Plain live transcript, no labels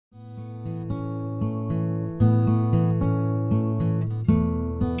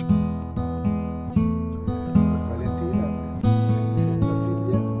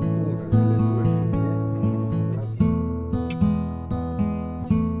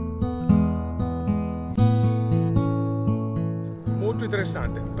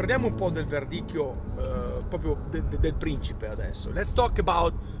interessante. Parliamo un po' del Verdicchio, proprio del principe adesso. Let's talk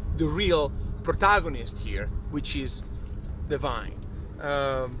about the real protagonist here, which is the vine.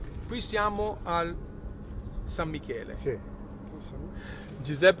 Qui siamo al San Michele. Sì.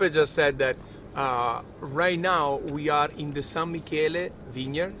 Giuseppe just said that right now we are in the San Michele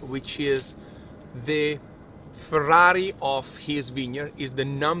vineyard, which is the Ferrari of his vineyard, is the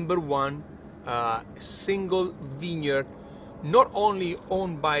 #1 single vineyard, not only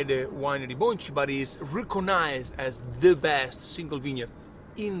owned by the winery Bonci, but is recognized as the best single vineyard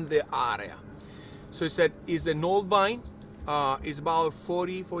in the area. So he said it's an old vine, it's about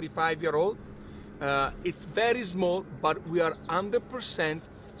 45 year old. It's very small, but we are 100%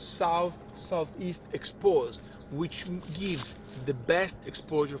 southeast exposed, which gives the best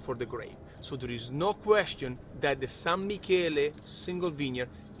exposure for the grape. So there is no question that the San Michele single vineyard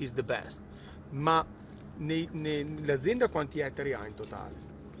is the best. Ma l'azienda quanti ettari ha in totale?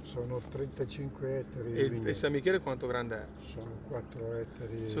 Sono 35 ettari. E San Michele quanto grande è? Sono 4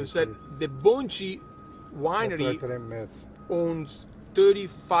 ettari. So he said the Bonci winery 4 ettari e mezzo. owns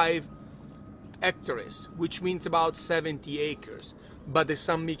 35 hectares, which means about 70 acres. But the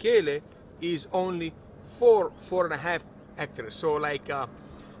San Michele is only 4.5 hectares, so like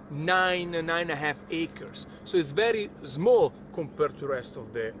 9.5 acres. So it's very small compared to the rest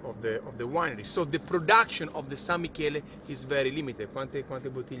of the winery. So the production of the San Michele is very limited. Quante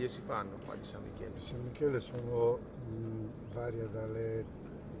bottiglie si fanno qua di San Michele? San Michele sono varia dalle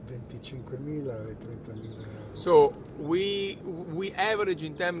 25.000 alle 30.000. So we average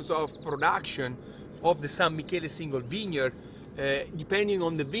in terms of production of the San Michele single vineyard, depending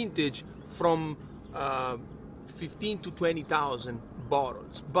on the vintage, from 15 to 20,000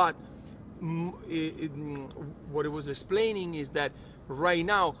 bottles. But what it was explaining is that right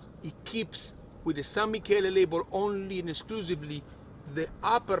now it keeps with the San Michele label only and exclusively the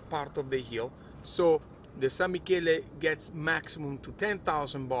upper part of the hill. So the San Michele gets maximum to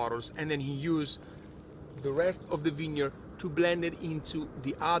 10,000 bottles, and then he used the rest of the vineyard to blend it into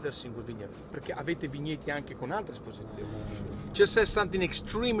the other single vineyard. Perché avete vigneti anche con altre esposizioni. Just says something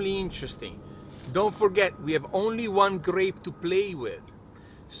extremely interesting. Don't forget, we have only one grape to play with.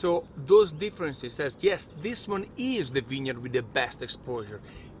 So those differences says, yes, this one is the vineyard with the best exposure,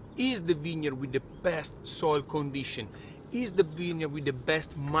 is the vineyard with the best soil condition, is the vineyard with the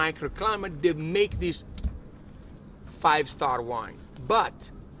best microclimate that make this 5-star wine.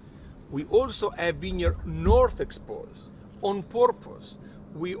 But we also have vineyard north exposed on purpose.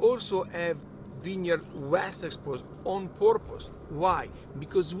 We also have vineyard west exposed on purpose. Why?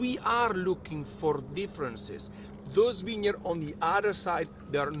 Because we are looking for differences. Those vineyards on the other side,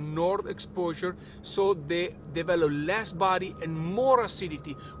 they are north exposure, so they develop less body and more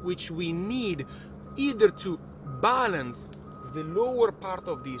acidity, which we need either to balance the lower part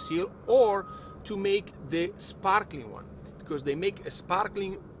of this hill or to make the sparkling one, because they make a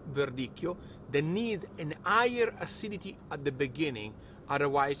sparkling Verdicchio that needs an higher acidity at the beginning,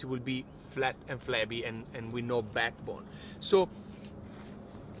 otherwise it will be flat and flabby and with no backbone. So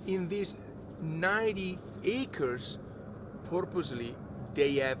in these 90 acres, purposely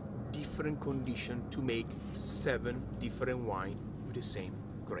they have different conditions to make 7 different wines with the same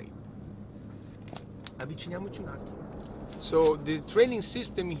grape. Avviciniamoci un attimo. So the training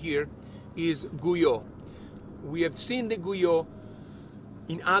system here is Guyot. We have seen the Guyot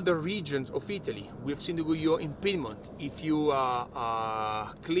in other regions of Italy. We have seen the Guyot in Piedmont. If you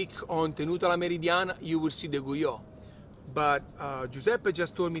click on Tenuta la Meridiana, you will see the Guyot. But Giuseppe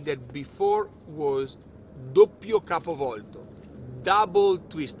just told me that before was doppio capovolto, double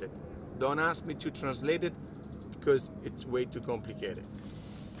twisted. Don't ask me to translate it because it's way too complicated.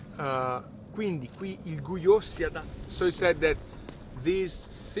 Quindi qui il Guyot si adatta. So he said that this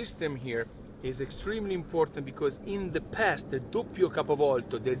system here is extremely important because in the past the doppio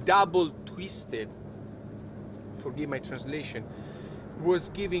capovolto, the double twisted, forgive my translation, was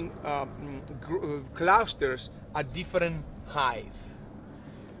giving clusters at different height.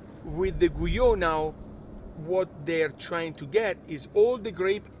 With the Guyot now, what they're trying to get is all the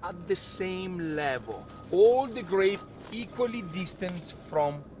grape at the same level, all the grape equally distant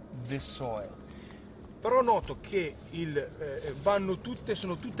from the soil. Però noto che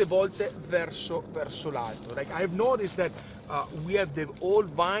sono tutte volte verso l'alto. Like I've noticed that we have the old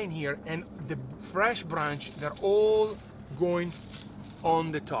vine here and the fresh branch, they're all going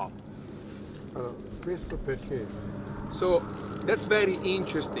on the top. Allora, questo perché? So that's very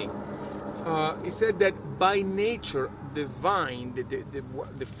interesting. He said that by nature the vine,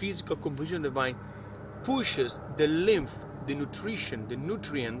 the physical composition of the vine pushes the lymph, the nutrition, the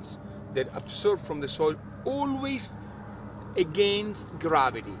nutrients that absorb from the soil always against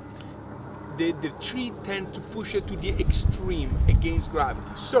gravity. The tree tends to push it to the extreme against gravity.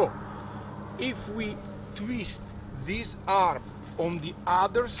 So if we twist this arm on the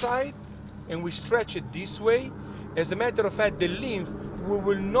other side and we stretch it this way, as a matter of fact, the lymph, we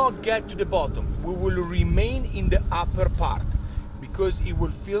will not get to the bottom. We will remain in the upper part because it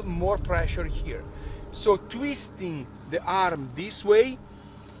will feel more pressure here. So twisting the arm this way,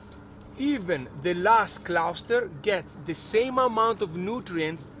 even the last cluster gets the same amount of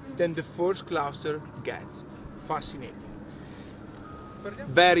nutrients than the first cluster gets. Fascinating.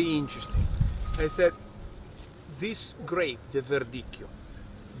 Very interesting. I said, this grape, the Verdicchio,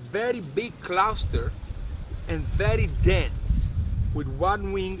 very big cluster and very dense with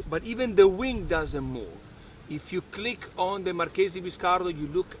one wing, but even the wing doesn't move. If you click on the Marche Biscardo, you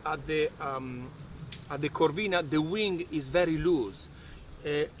look at the Corvina, the wing is very loose.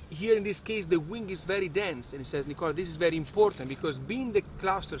 Here in this case, the wing is very dense, and he says, Nicola, this is very important because being the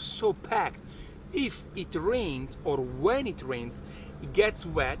cluster so packed, if it rains or when it rains, it gets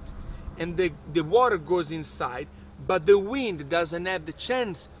wet and the water goes inside, but the wind doesn't have the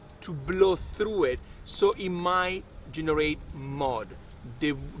chance to blow through it, so it might generate mud.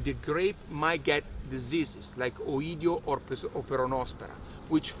 The grape might get diseases like oidio or peronospora,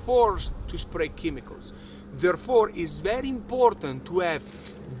 which force to spray chemicals. Therefore, it's very important to have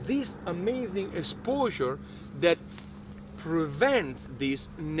this amazing exposure that prevents this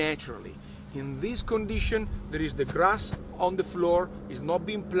naturally. In this condition, there is the grass on the floor, is not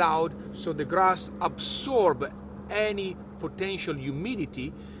being plowed, so the grass absorbs any potential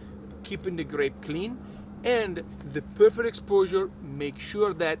humidity, keeping the grape clean, and the perfect exposure makes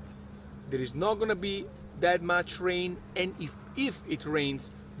sure that there is not going to be that much rain, and if it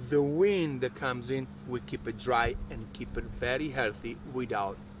rains, the wind that comes in will keep it dry and keep it very healthy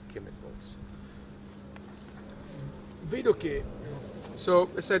without chemicals. Vedo che, so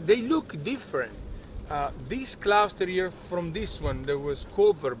I said they look different. This cluster here from this one that was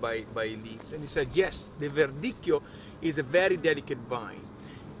covered by leaves, and he said yes, the Verdicchio is a very delicate vine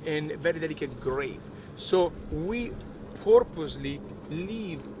and a very delicate grape. So we purposely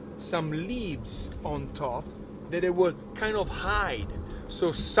leave some leaves on top that it will kind of hide.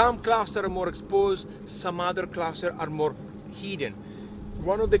 So some clusters are more exposed, some other clusters are more hidden.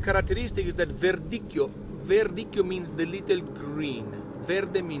 One of the characteristics is that Verdicchio means the little green.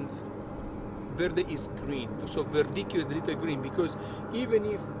 Verde is green. So Verdicchio is the little green because even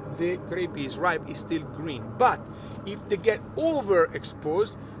if the grape is ripe, it's still green. But if they get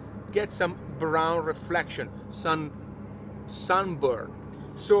overexposed, get some brown reflection, sunburn.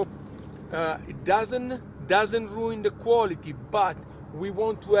 So it doesn't ruin the quality, but we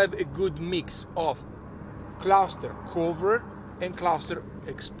want to have a good mix of cluster covered and cluster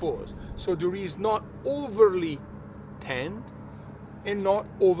exposed. So there is not overly tanned and not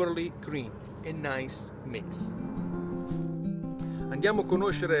overly green. A nice mix. Andiamo a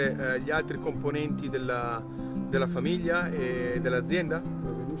conoscere gli altri componenti della famiglia e dell'azienda?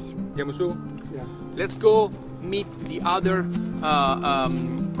 Benissimo. Andiamo su? Yeah. Let's go meet the other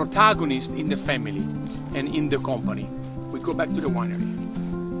protagonists in the family and in the company. We go back to the winery.